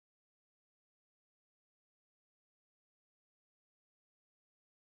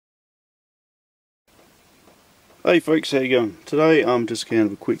Hey folks, how you going? Today I'm just going to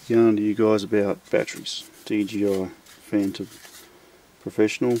have a quick yarn to you guys about batteries. DJI Phantom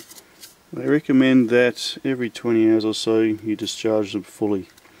Professional. They recommend that every 20 hours or so you discharge them fully.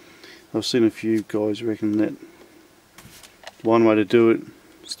 I've seen a few guys reckon that one way to do it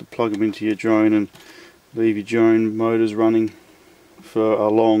is to plug them into your drone and leave your drone motors running for a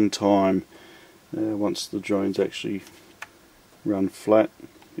long time. Once the drone's actually run flat,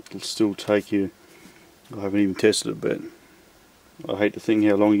 it'll still take you. I haven't even tested it, but I hate to think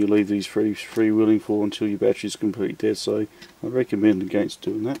how long you leave these freewheeling for until your battery's completely dead. So I recommend against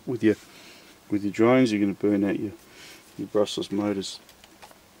doing that with your drones. You're going to burn out your brushless motors.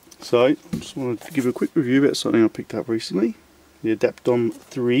 So I just wanted to give a quick review about something I picked up recently. The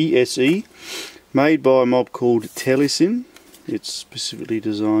Adaptom3 SE, made by a mob called Inteligent. It's specifically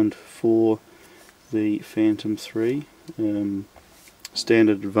designed for the Phantom 3,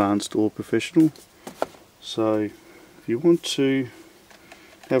 standard, advanced or professional. So if you want to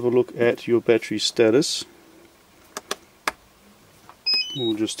have a look at your battery status,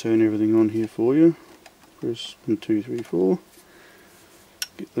 we'll just turn everything on here for you. Press 1, 2, 3, 4,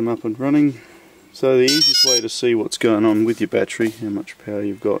 get them up and running. So the easiest way to see what's going on with your battery, how much power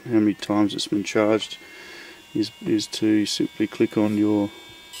you've got, how many times it's been charged, is to simply click on your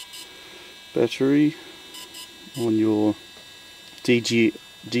battery on your DJI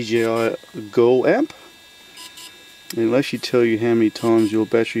Go app. It'll actually tell you how many times your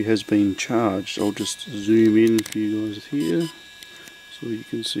battery has been charged. I'll just zoom in for you guys here so you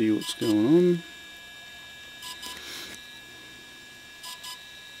can see what's going on.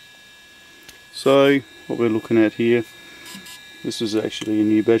 So what we're looking at here, this is actually a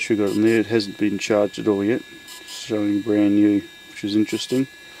new battery got in there. It hasn't been charged at all yet. It's showing brand new, which is interesting.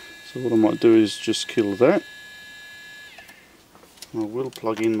 So what I might do is just kill that. I will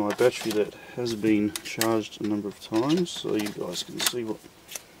plug in my battery that has been charged a number of times so you guys can see what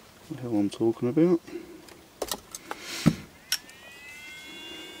the hell I'm talking about.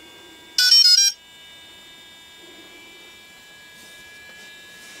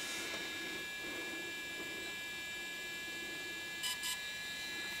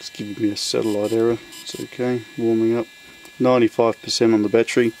 It's giving me a satellite error. It's okay, warming up. 95% on the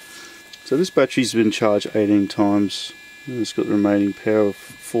battery. So this battery's been charged 18 times. And it's got the remaining power of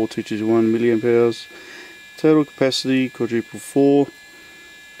 4221 milliamp hours. Total capacity quadruple 4,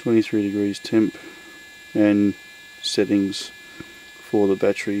 23 degrees temp, and settings for the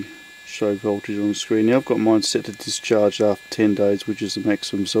battery show voltage on the screen. Now I've got mine set to discharge after 10 days, which is the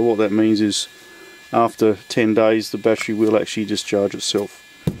maximum. So what that means is after 10 days the battery will actually discharge itself.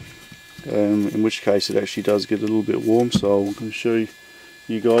 In which case it actually does get a little bit warm. So I'm going to show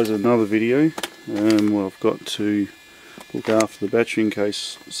you guys another video where I've got to look after the battery in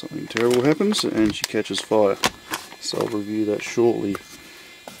case something terrible happens and she catches fire. So I'll review that shortly.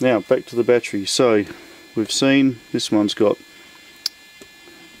 Now back to the battery. So we've seen this one's got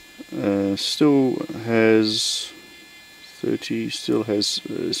still has 30, still has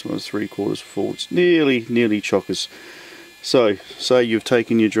this one's 3/4 full. It's nearly chockers. So say you've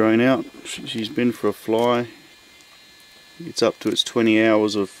taken your drone out, she's been for a fly, it's up to its 20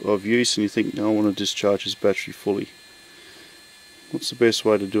 hours of use, and you think, no, I want to discharge this battery fully. What's the best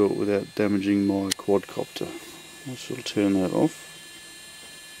way to do it without damaging my quadcopter? I shall turn that off.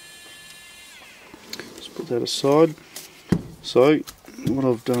 Let's put that aside. So what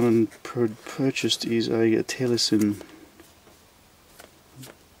I've done and purchased is a Inteligent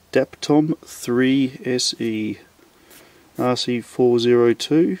Adaptom3 SE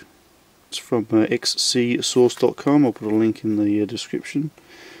RC402. It's from xcsource.com. I'll put a link in the description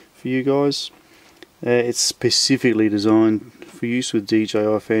for you guys. It's specifically designed for use with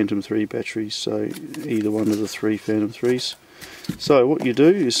DJI Phantom 3 batteries, so either one of the 3 Phantom 3s. So what you do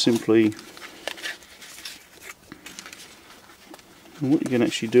is simply, and what you can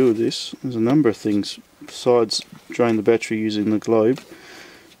actually do with this, there's a number of things besides drain the battery using the globe.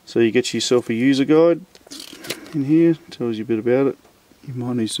 So you get yourself a user guide in here, tells you a bit about it. You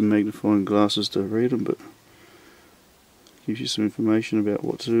might need some magnifying glasses to read them, but gives you some information about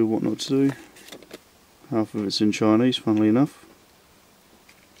what to do, what not to do. Half of it's in Chinese, funnily enough.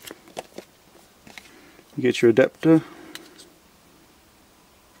 You get your adapter,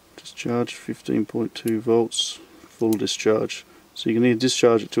 discharge 15.2 volts, full discharge. So you can either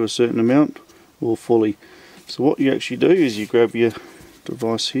discharge it to a certain amount or fully. So what you actually do is you grab your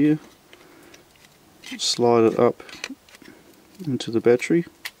device here, slide it up into the battery,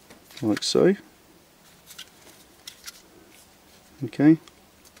 like so. Okay.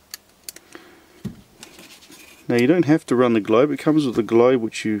 Now you don't have to run the globe. It comes with a globe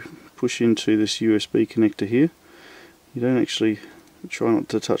which you push into this USB connector here. You don't actually try not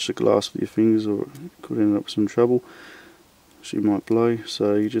to touch the glass with your fingers, or it could end up with some trouble. She might blow,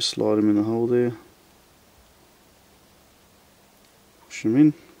 so you just slide them in the hole there, push them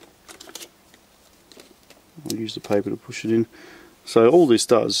in. I'll use the paper to push it in. So all this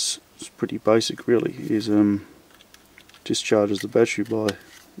does, it's pretty basic really, is discharges the battery by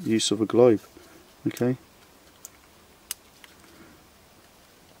use of a globe. Okay.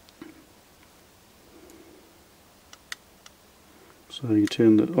 So you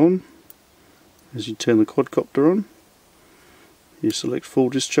turn that on. As you turn the quadcopter on, you select full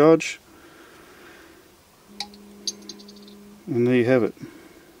discharge, and there you have it.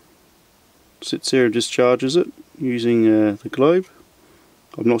 Sits there and discharges it using the globe.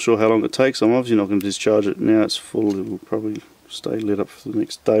 I'm not sure how long it takes. I'm obviously not going to discharge it now it's full. It will probably stay lit up for the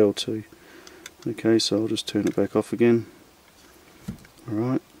next day or two. Okay, so I'll just turn it back off again.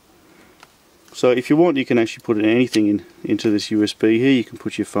 Alright. So if you want, you can actually put anything into this USB here. You can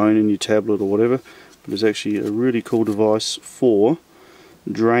put your phone in, your tablet or whatever, but it's actually a really cool device for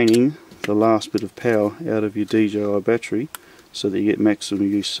draining the last bit of power out of your DJI battery so that you get maximum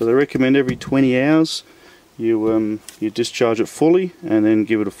use. So they recommend every 20 hours you discharge it fully and then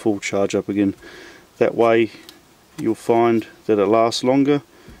give it a full charge up again. That way you'll find that it lasts longer,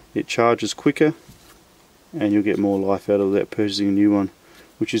 it charges quicker, and you'll get more life out of that purchasing a new one,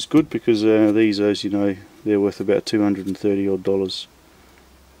 which is good because these, as you know, they're worth about $230 odd.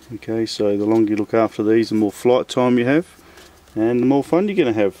 Okay, so the longer you look after these, the more flight time you have and the more fun you're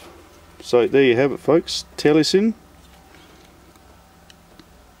going to have. So there you have it, folks. Telesin.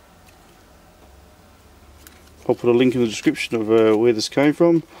 I'll put a link in the description of where this came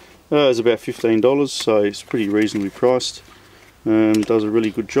from. It's about $15, so it's pretty reasonably priced. Does a really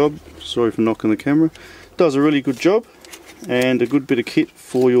good job. Sorry for knocking the camera. Does a really good job, and a good bit of kit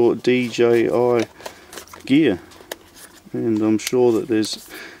for your DJI gear. And I'm sure that there's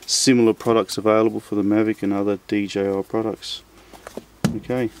similar products available for the Mavic and other DJI products.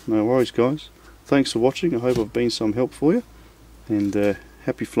 Okay, no worries guys. Thanks for watching. I hope I've been some help for you, and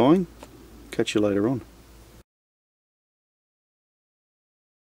happy flying. Catch you later on.